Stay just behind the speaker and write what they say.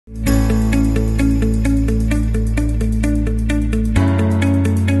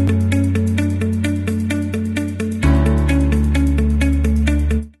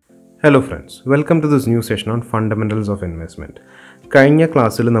Hello friends, welcome to this new session on fundamentals of investment. കഴിഞ്ഞ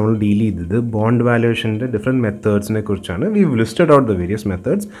ക്ലാസ്സിൽ നമ്മൾ deal ചെയ്തത് ബോണ്ട് വാല്യുവേഷൻ്റെ ഡിഫറെൻറ്റ് മെത്തേഡ്സിനെ കുറിച്ചാണ്. V listed out the various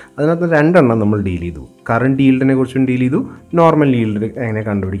methods. അതിനകത്ത് രണ്ടെണ്ണം നമ്മൾ ഡീൽ ചെയ്തു. കറണ്ട് ഈൽഡിനെ കുറിച്ചും ഡീൽ ചെയ്തു, നോർമൽ ഈൽഡ് എങ്ങനെ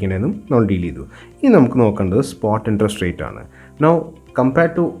കണ്ടുപിടിക്കണമെന്നും നമ്മൾ ഡീൽ ചെയ്തു. ഇനി നമുക്ക് നോക്കേണ്ടത് സ്പോട്ട് ഇൻട്രസ്റ്റ് റേറ്റ് ആണ്. Now,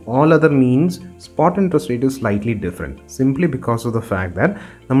 compared to all other means, spot interest rate is slightly different simply because of the fact that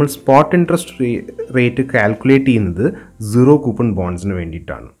നമ്മൾ spot interest rate calculate ചെയ്യുന്നത് zero coupon bondsന്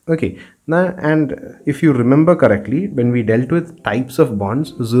വേണ്ടിയിട്ടാണ്. Okay, and if you remember correctly, when we dealt with types of bonds,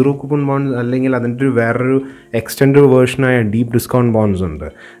 zero coupon bonds അല്ലെങ്കിൽ അതിൻ്റെ വേറൊരു extended version ആയ deep discount bonds ഉണ്ട്.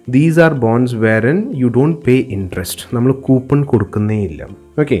 These are bonds wherein you don't pay interest. നമ്മൾ coupon കൊടുക്കുന്നേ ഇല്ല.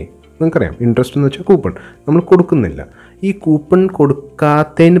 Okay, നിങ്ങൾക്കറിയാം interest എന്ന് വെച്ചാൽ കൂപ്പൺ നമ്മൾ കൊടുക്കുന്നില്ല. ഈ കൂപ്പൺ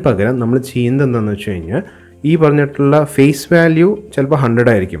കൊടുക്കാത്തതിന് പകരം നമ്മൾ ചെയ്യുന്നത് എന്താണെന്ന് വെച്ച് കഴിഞ്ഞാൽ ഈ പറഞ്ഞിട്ടുള്ള ഫേസ് വാല്യൂ ചിലപ്പോൾ 100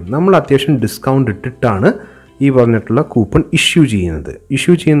 ആയിരിക്കും. നമ്മൾ അത്യാവശ്യം ഡിസ്കൗണ്ട് ഇട്ടിട്ടാണ് ഈ പറഞ്ഞിട്ടുള്ള കൂപ്പൺ ഇഷ്യൂ ചെയ്യുന്നത്.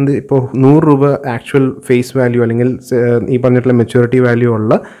 ഇപ്പോൾ 100 രൂപ ആക്ച്വൽ ഫേസ് വാല്യൂ അല്ലെങ്കിൽ ഈ പറഞ്ഞിട്ടുള്ള മെച്യൂരിറ്റി വാല്യൂ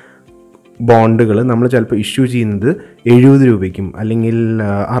ഉള്ള ബോണ്ടുകൾ നമ്മൾ ചിലപ്പോൾ ഇഷ്യൂ ചെയ്യുന്നത് 70 രൂപയ്ക്കും അല്ലെങ്കിൽ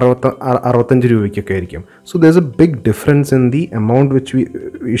 65 രൂപയ്ക്കൊക്കെ ആയിരിക്കും. So there is A big difference in the amount which we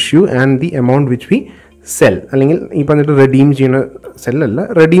issue and the amount which we cell, അല്ലെങ്കിൽ ഈ പറഞ്ഞിട്ട് റെഡീം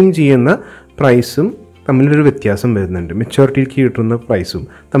ചെയ്യുന്ന പ്രൈസും തമ്മിലൊരു വ്യത്യാസം വരുന്നുണ്ട്. മെച്യൂരിറ്റിക്ക് കിട്ടുന്ന പ്രൈസും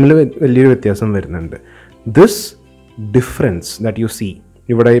തമ്മിൽ വലിയൊരു വ്യത്യാസം വരുന്നുണ്ട്. This difference that you see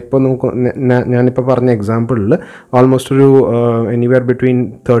ഇവിടെ ഇപ്പോൾ നമുക്ക് ഞാനിപ്പോൾ പറഞ്ഞ എക്സാമ്പിളിൽ ഓൾമോസ്റ്റ് ഒരു എനിവെയർ ബിറ്റ്വീൻ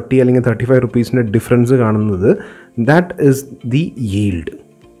 30 അല്ലെങ്കിൽ 35 റുപ്പീസിൻ്റെ ഡിഫറൻസ് കാണുന്നത് that is the yield.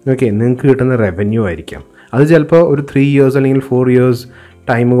 Okay, നിങ്ങൾക്ക് കിട്ടുന്ന റവന്യൂ ആയിരിക്കാം. അത് ചിലപ്പോൾ ഒരു 3 years അല്ലെങ്കിൽ 4 years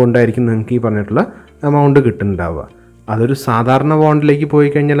ടൈം കൊണ്ടായിരിക്കും നിങ്ങൾക്ക് ഈ പറഞ്ഞിട്ടുള്ള എമൗണ്ട് കിട്ടുന്നുണ്ടാവുക. അതൊരു സാധാരണ ബോണ്ടിലേക്ക് പോയി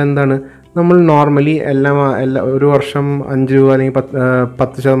കഴിഞ്ഞാൽ എന്താണ്, നമ്മൾ നോർമലി എല്ലാ ഒരു വർഷം 5 രൂപ അല്ലെങ്കിൽ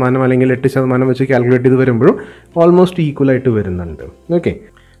 10% അല്ലെങ്കിൽ 8% വെച്ച് കാൽക്കുലേറ്റ് ചെയ്ത് വരുമ്പോഴും ഓൾമോസ്റ്റ് ഈക്വലായിട്ട് വരുന്നുണ്ട്.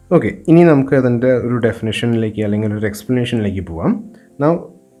 ഓക്കെ, ഇനി നമുക്ക് അതിൻ്റെ ഒരു ഡെഫിനേഷനിലേക്ക് അല്ലെങ്കിൽ ഒരു എക്സ്പ്ലനേഷനിലേക്ക് പോവാം. Now,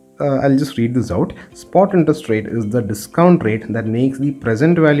 I'll just read this out. Spot interest rate is the discount rate that makes the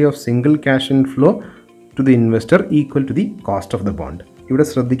present value of single cash inflow to the investor equal to the cost of the bond. ഇവിടെ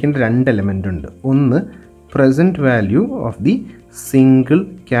ശ്രദ്ധിക്കേണ്ട 2 element ഉണ്ട്. ഒന്ന് present value of the single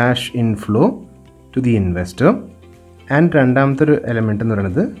cash inflow to the investor and രണ്ടാമത്തെ ഒരു element എന്ന്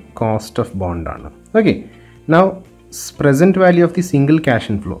പറയുന്നത് cost of bond ആണ്. Okay, now present value of the single cash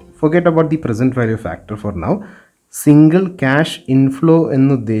inflow, forget about the present value factor for now. Single cash inflow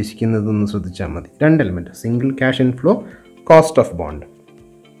എന്ന് ഉദ്ദേശിക്കുന്നതൊന്ന് ശ്രദ്ധിച്ചാൽ മതി. 2 element, single cash inflow, cost of bond.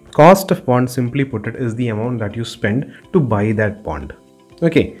 Cost of bond simply put it is the amount that you spend to by that bond.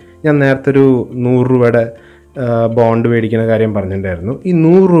 Okay, ഞാൻ നേരത്തെ ഒരു 100 രൂപയുടെ bond മേടിക്കുന്ന കാര്യം പറഞ്ഞിട്ടുണ്ടായിരുന്നു. ഈ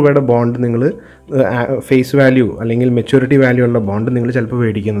 100 രൂപയുടെ ബോണ്ട് നിങ്ങൾ ഫേസ് വാല്യൂ അല്ലെങ്കിൽ മെച്യൂരിറ്റി വാല്യൂ ഉള്ള ബോണ്ട് നിങ്ങൾ ചിലപ്പോൾ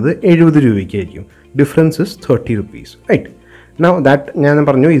മേടിക്കുന്നത് 70 രൂപയ്ക്കായിരിക്കും. Difference is 30 rupees, right? Now that ഞാൻ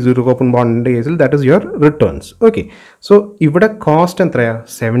പറഞ്ഞു ഈ സീറോ കൂപ്പൺ ബോണ്ടിൻ്റെ കേസിൽ that is your returns. Okay, so ഇവിടെ കോസ്റ്റ് എത്രയാണ്?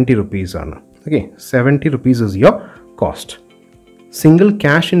 70 rupees ആണ്. Okay, 70 rupees is your cost. Single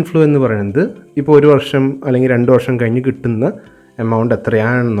cash inflow എന്ന് പറയുന്നത് ഇപ്പോൾ 1 വർഷം അല്ലെങ്കിൽ 2 വർഷം കഴിഞ്ഞ് കിട്ടുന്ന എമൗണ്ട്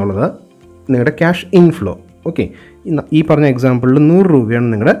എത്രയാണെന്നുള്ളത് നിങ്ങളുടെ ക്യാഷ് ഇൻഫ്ലോ. ഓക്കെ, ഈ പറഞ്ഞ എക്സാമ്പിളിൽ 100 രൂപയാണ്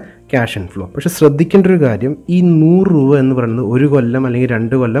നിങ്ങളുടെ ക്യാഷ് ഇൻഫ്ലോ. പക്ഷേ ശ്രദ്ധിക്കേണ്ട ഒരു കാര്യം, ഈ 100 രൂപ എന്ന് പറയുന്നത് 1 കൊല്ലം അല്ലെങ്കിൽ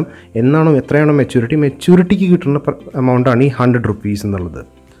 2 കൊല്ലം എത്രയാണോ മെച്യൂരിറ്റിക്ക് കിട്ടുന്ന എമൗണ്ടാണ് ഈ 100 rupees എന്നുള്ളത്.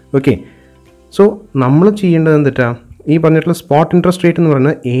 ഓക്കെ, സോ നമ്മൾ ചെയ്യേണ്ടത് എന്തിട്ടാ, ഈ പറഞ്ഞിട്ടുള്ള സ്പോട്ട് ഇൻട്രസ്റ്റ് റേറ്റ് എന്ന്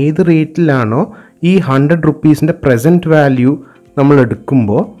പറയുന്നത് ഏത് റേറ്റിലാണോ ഈ 100 rupeesൻ്റെ പ്രസൻറ്റ് വാല്യൂ നമ്മൾ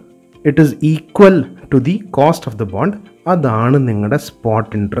എടുക്കുമ്പോൾ it is equal to the cost of the bond, അതാണ് നിങ്ങളുടെ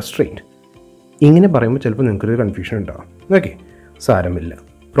സ്പോട്ട് ഇൻട്രസ്റ്റ് റേറ്റ്. ഇങ്ങനെ പറയുമ്പോൾ ചിലപ്പോൾ നിങ്ങൾക്കൊരു കൺഫ്യൂഷൻ ഉണ്ടാകും. ഓക്കെ, സാരമില്ല,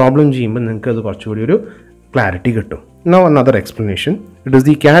 പ്രോബ്ലം ചെയ്യുമ്പോൾ നിങ്ങൾക്ക് അത് കുറച്ചുകൂടി ഒരു ക്ലാരിറ്റി കിട്ടും. Now another explanation. It is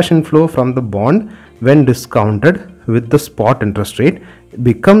the cash inflow from the bond when discounted with the spot interest rate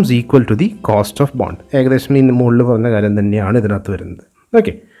becomes equal to the cost of bond. ഏകദേശം ഈ മുകളിൽ പറഞ്ഞ കാര്യം തന്നെയാണ് ഇതിനകത്ത് വരുന്നത്.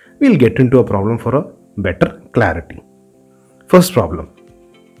 Okay, we'll get into a problem for a better clarity. First problem.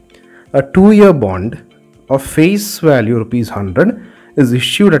 A 2-year bond of face value ₹100 is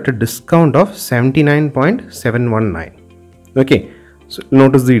issued at a discount of 79.719. Okay, so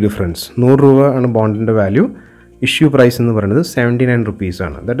notice the difference. 100 രൂപ ആണ് ബോണ്ടിൻ്റെ വാല്യൂ, ഇഷ്യൂ പ്രൈസ് എന്ന് പറയുന്നത് 79 rupees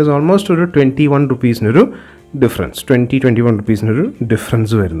ആണ്. That is almost ഒരു 21 rupeesനൊരു difference, 21 rupeesനൊരു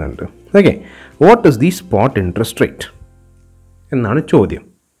difference വരുന്നുണ്ട്. Okay, what is the spot interest rate എന്നാണ് ചോദ്യം.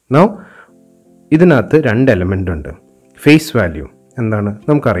 Now ഇതിനകത്ത് 2 എലമെൻ്റ് ഉണ്ട്. ഫേസ് വാല്യൂ എന്താണ്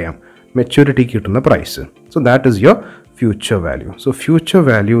നമുക്കറിയാം, മെച്യൂരിറ്റിക്ക് കിട്ടുന്ന price. So that is your future value. So future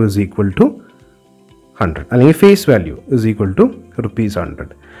value is equal to 100 അല്ലെങ്കിൽ face value is equal to ₹100.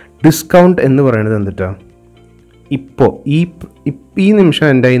 Discount എന്ന് പറയുന്നത് എന്തിട്ടാണ്, ഇപ്പോൾ ഈ നിമിഷം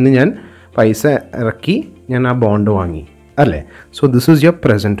എൻ്റെ കയ്യിൽ നിന്ന് ഞാൻ പൈസ ഇറക്കി ഞാൻ ആ ബോണ്ട് വാങ്ങി, alle. So this is your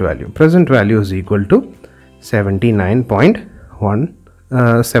present value. Present value is equal to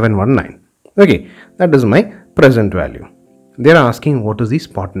 79.1719. Okay, that is my present value. They are asking what is the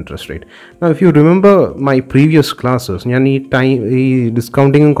spot interest rate. Now if you remember my previous classes, ഞാൻ ഈ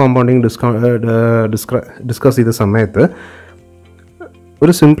ഡിസ്കൗണ്ടിങ്ങും കോമ്പൗണ്ടിങ്ങും discuss ചെയ്ത സമയത്ത്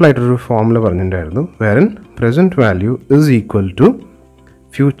ഒരു സിമ്പിളായിട്ടൊരു formula പറഞ്ഞിട്ടുണ്ടായിരുന്നു, wherein present value is equal to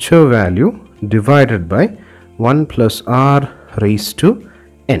future value divided by 1 plus r raised to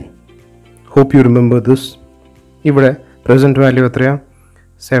n. Hope you remember this. ഇവിടെ present value എത്രയാ?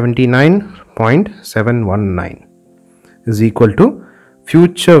 79.719 is equal to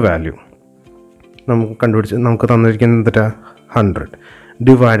future value. നമുക്ക് തന്നിരിക്കുന്നത് 100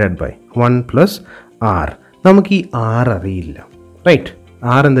 divided by 1 plus r. നമുക്ക് ഈ r അറിയില്ല, right?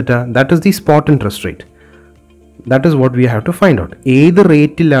 r എന്തിട്ടാ? That is the spot interest rate. That is what we have to find out. ഏത്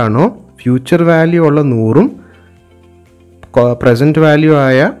റേറ്റിലാണോ future value ഉള്ള 100ഉം present value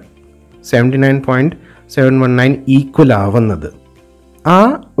ആയ 79.719 equal ആവുന്നത്, ആ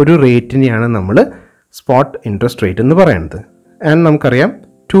ഒരു റേറ്റിനെയാണ് നമ്മൾ സ്പോട്ട് ഇൻട്രസ്റ്റ് റേറ്റ് എന്ന് പറയുന്നത്. ആൻഡ് നമുക്കറിയാം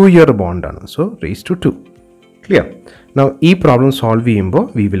 2-year ബോണ്ടാണ്, so raise to 2. Clear? Now ഈ പ്രോബ്ലം സോൾവ് ചെയ്യുമ്പോൾ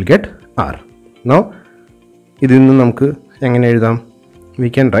we will get R. Now ഇതിൽ നിന്ന് നമുക്ക് എങ്ങനെ എഴുതാം? We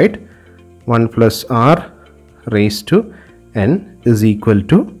can write 1 plus r raised to n is equal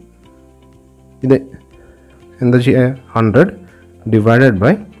to ഇത് എന്താ ചെയ്യുക? 100 divided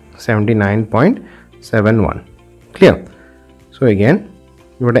by 79.71. Clear? So again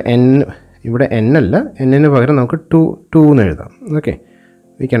ഇവിടെ n അല്ല, n-ന് പകരം നമുക്ക് 2 എന്ന് എഴുതാം. Okay,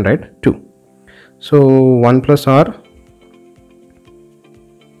 we can write 2. So 1 plus r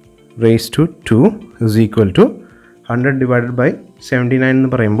raised to 2 is equal to 100 divided by 79 എന്ന്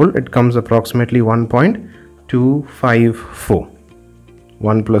പറയുമ്പോൾ it comes approximately 1.254.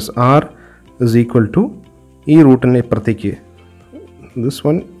 1 plus r is equal to ഈ റൂട്ടിൻ്റെ ഇപ്പുറത്തേക്ക്, this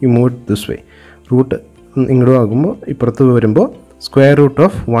one you move it this way, root ഇങ്ങോട്ട് ആകുമ്പോൾ ഇപ്പുറത്ത് വരുമ്പോൾ square root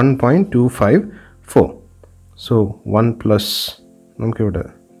of 1.254. So 1 plus, നമുക്കിവിടെ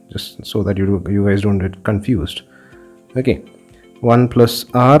just so that you guys don't get confused. Okay, 1 plus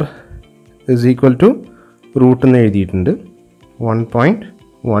r is equal to root എന്ന് എഴുതിയിട്ടുണ്ട്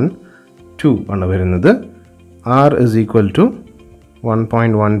 1.12 ആണ് വരുന്നത്. r is equal to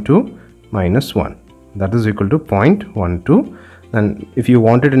 1.12 minus 1, that is equal to 0.12, and if you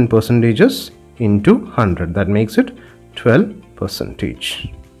want it in percentages, into 100, that makes it 12%.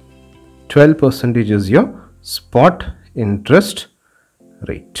 12% is your spot interest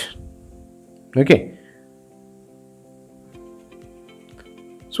rate. Okay,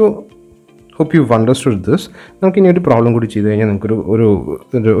 so hope you've understood this. നമുക്ക് ഇനി ഒരു problem കൂടി ചെയ്ത് കഴിഞ്ഞാൽ നമുക്കൊരു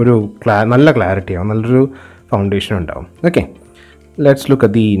നല്ല clarity ആവും, നല്ലൊരു ഫൗണ്ടേഷൻ ഉണ്ടാവും. Okay, let's look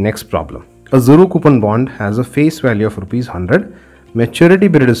at the next problem. A zero coupon bond has a face value of ₹100. Maturity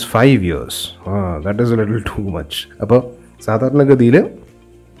period is 5 years. That is a little too much. അപ്പോൾ സാധാരണഗതിയിൽ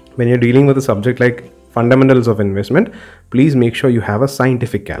when you're dealing with a subject like fundamentals of investment, please make sure you have a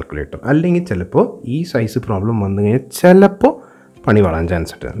scientific calculator. അല്ലെങ്കിൽ ചിലപ്പോൾ ഈ size problem വന്നു കഴിഞ്ഞാൽ ചിലപ്പോൾ പണി വളരാൻ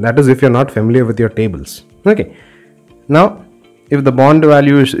ചാൻസ് ഉണ്ട്. That is if you're not familiar with your tables. Okay. Now, if the bond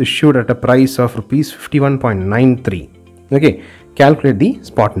value is issued at a price of ₹51.93, okay, calculate the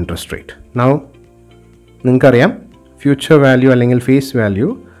spot interest rate. Now, നിങ്ങൾക്കറിയാം future value അല്ലെങ്കിൽ face value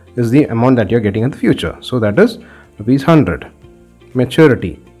is the amount that you're getting in the future. So that is ₹100.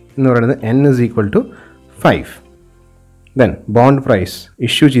 Maturity എന്ന് പറയുന്നത് n is equal to 5. Then bond price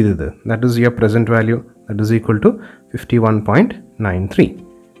issue ചെയ്തത്, that is your present value, that is equal to 51.93.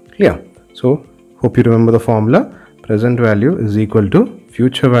 Clear? So hope you remember the formula. Present value is equal to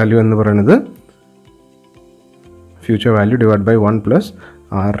future value എന്ന് പറയുന്നത് future value divided by 1 plus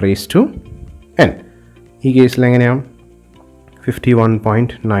r raised to n. ഈ കേസിൽ എങ്ങനെയാണ്?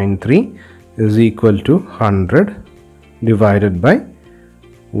 51.93 is equal to 100 divided by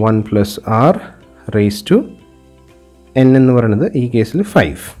 1 plus r raised to n എന്ന് പറയുന്നത് ഈ കേസിൽ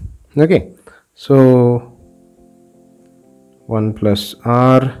 5. Okay, so 1 plus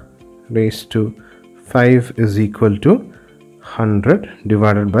r raised to 5 is equal to 100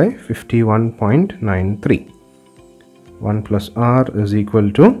 divided by 51.93. 1 plus r is equal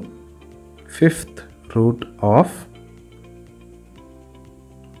to 5th root of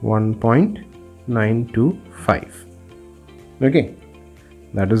 1.925. Okay,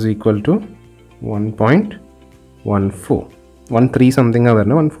 that is equal to 1.14. 13 something are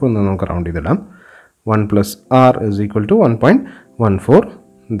 14 നമുക്ക് round ചെയ്തിടാം. 1 plus r is equal to 1.14.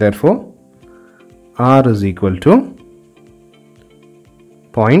 Therefore r is equal to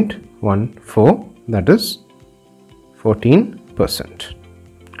 0.14, that is 14%.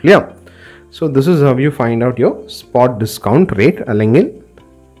 Clear? So this is how you find out your spot discount rate. അല്ലെങ്കിൽ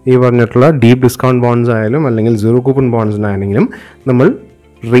ഈ പറഞ്ഞിട്ടുള്ള deep discount bonds ആയാലും അല്ലെങ്കിൽ zero coupon ബോണ്ട്സിനാണെങ്കിലും നമ്മൾ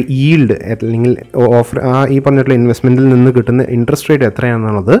yield അല്ലെങ്കിൽ offer ഈ പറഞ്ഞിട്ടുള്ള ഇൻവെസ്റ്റ്മെൻറ്റിൽ നിന്ന് കിട്ടുന്ന ഇൻട്രസ്റ്റ് റേറ്റ്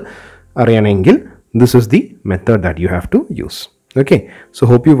എത്രയാണെന്നുള്ളത് അറിയണമെങ്കിൽ this is the method that you have to use. Okay, so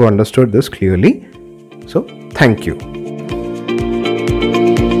hope you've understood this clearly. So thank you.